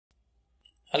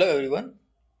Hello everyone.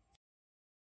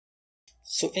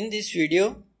 So in this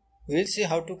video, we will see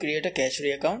how to create a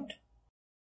Cashfree account,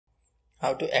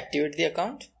 how to activate the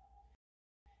account,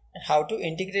 and how to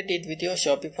integrate it with your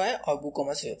Shopify or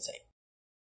Woocommerce website.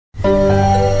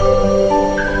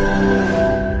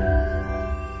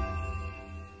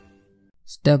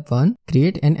 Step 1.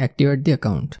 Create and activate the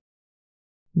account.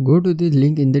 Go to the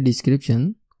link in the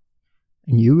description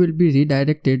and you will be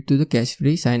redirected to the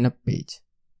Cashfree sign up page.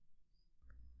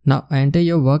 Now enter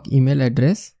your work email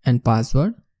address and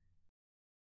password.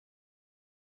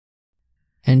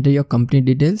 Enter your company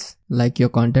details like your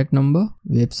contact number,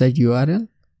 website URL.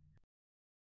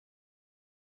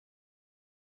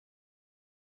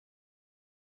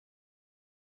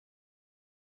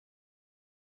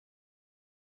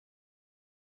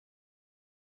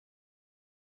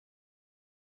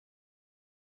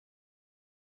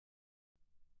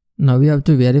 Now we have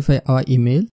to verify our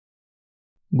email.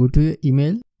 Go to your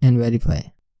email and verify.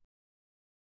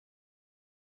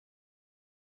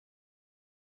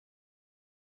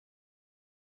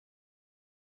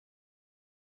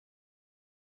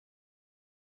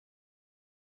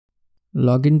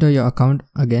 Log into your account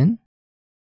again.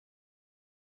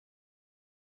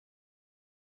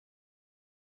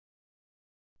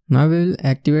 Now we will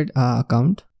activate our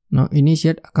account. Now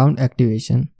initiate account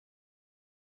activation.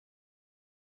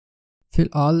 Fill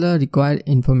all the required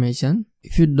information.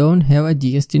 If you don't have a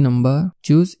GST number,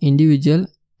 choose individual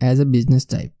as a business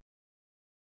type.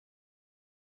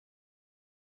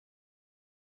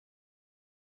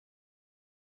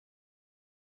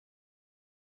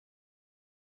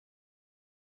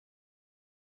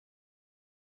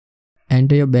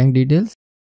 Enter your bank details.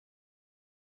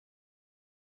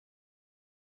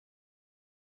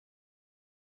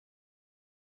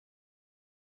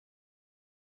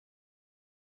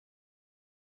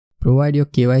 Provide your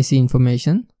KYC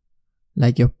information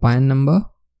like your PAN number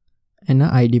and an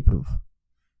ID proof.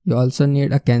 You also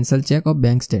need a cancel check or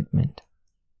bank statement.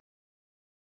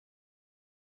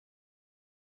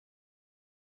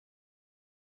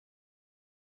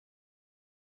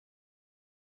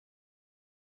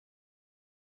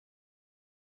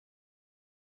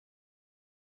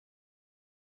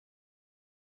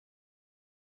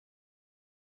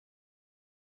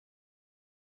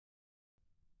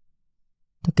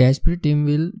 The Cashfree team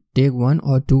will take 1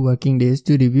 or 2 working days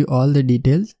to review all the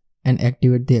details and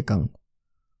activate the account.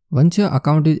 Once your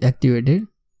account is activated,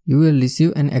 you will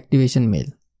receive an activation mail.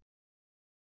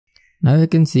 Now you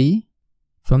can see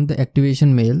from the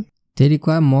activation mail, they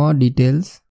require more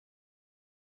details.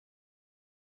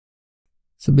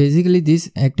 So basically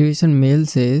this activation mail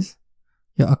says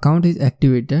your account is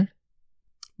activated,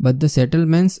 but the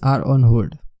settlements are on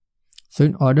hold. So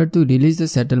in order to release the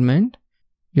settlement,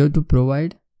 you have to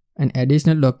provide an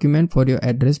additional document for your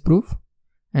address proof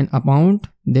and amount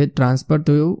they transfer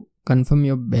to you, confirm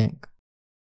your bank.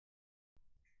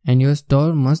 And your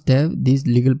store must have these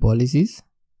legal policies: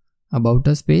 about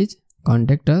us page,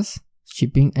 contact us,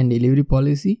 shipping and delivery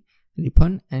policy,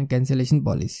 refund and cancellation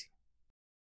policy.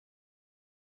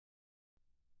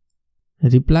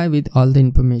 Reply with all the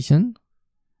information,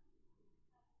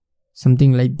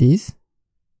 something like this.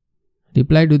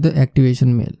 Reply to the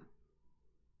activation mail.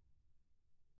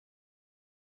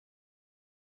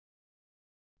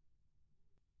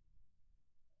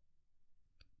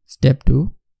 Step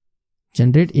 2.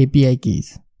 Generate API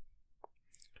keys.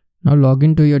 Now log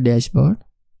into your dashboard.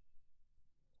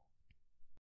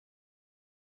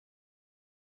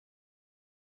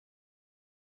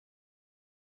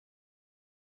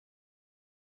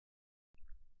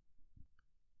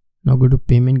 Now go to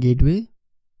Payment Gateway.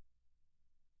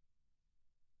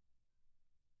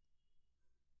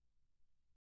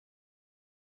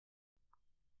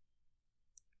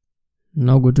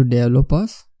 Now go to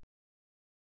Developers.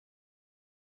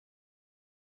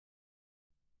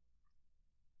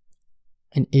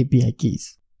 And API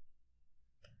keys.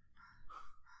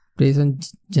 Press on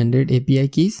Generate API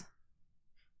keys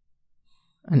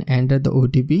and enter the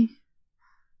OTP.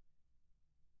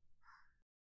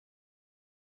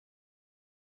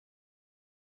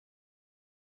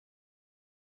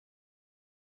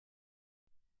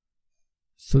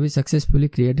 So we successfully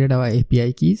created our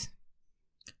API keys.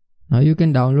 Now you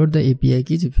can download the API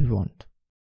keys if you want.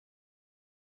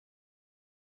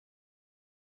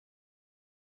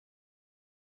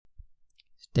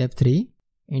 Step 3.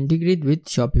 Integrate with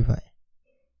Shopify.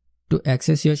 To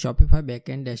access your Shopify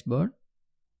backend dashboard,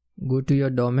 go to your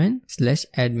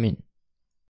domain/admin.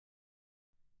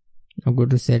 Now go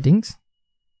to Settings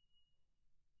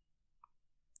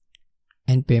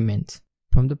and Payments.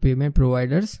 From the payment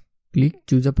providers, click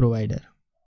Choose a provider.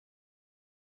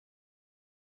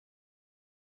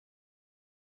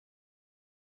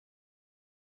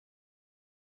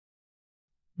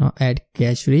 Now add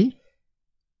Cashfree.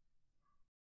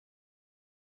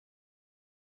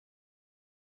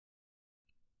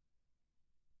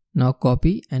 Now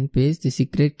copy and paste the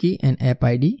secret key and app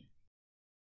ID.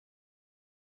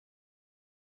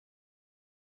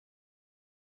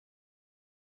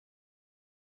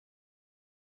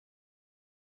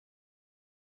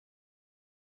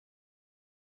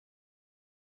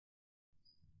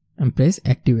 And press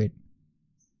activate.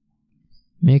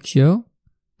 Make sure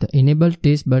the enable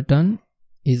test button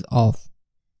is off.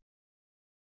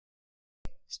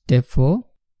 Step 4.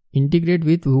 Integrate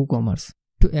with WooCommerce.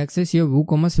 To access your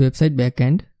WooCommerce website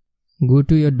backend, go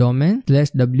to your domain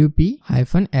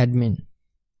 /wp-admin.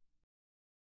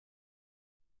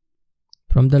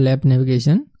 From the left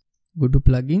navigation, go to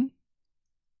plugin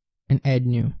and add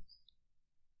new.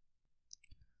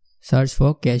 Search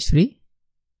for Cashfree.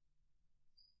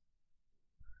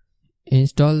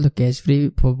 Install the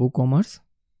Cashfree for WooCommerce.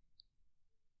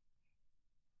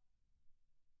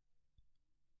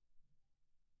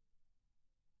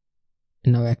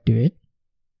 Now activate.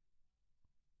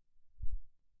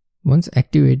 Once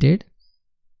activated,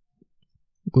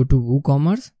 go to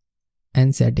WooCommerce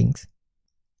and settings.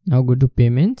 Now go to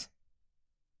payments.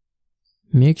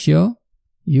 Make sure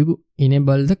you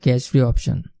enable the Cashfree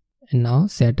option. And now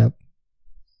setup.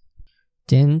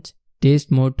 Change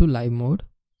test mode to live mode.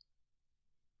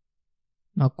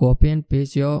 Now copy and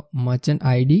paste your merchant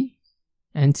ID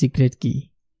and secret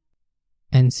key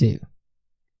and save.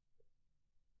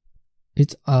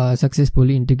 It's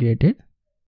successfully integrated.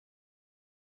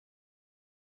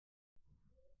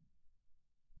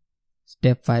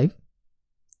 Step 5.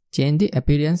 Change the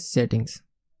appearance settings.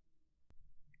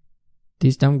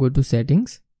 This time go to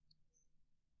settings.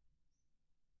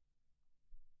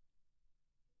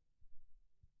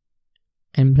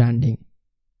 And branding.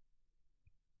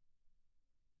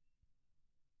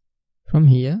 From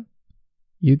here,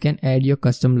 you can add your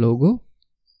custom logo.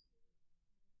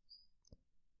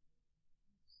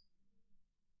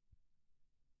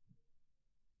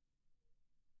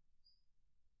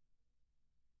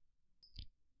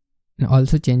 And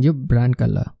also change your brand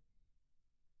color.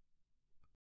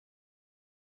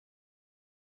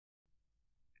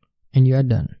 And you are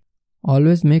done.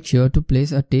 Always make sure to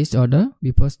place a test order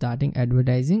before starting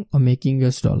advertising or making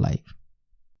your store live.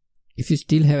 If you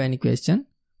still have any question,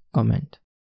 comment.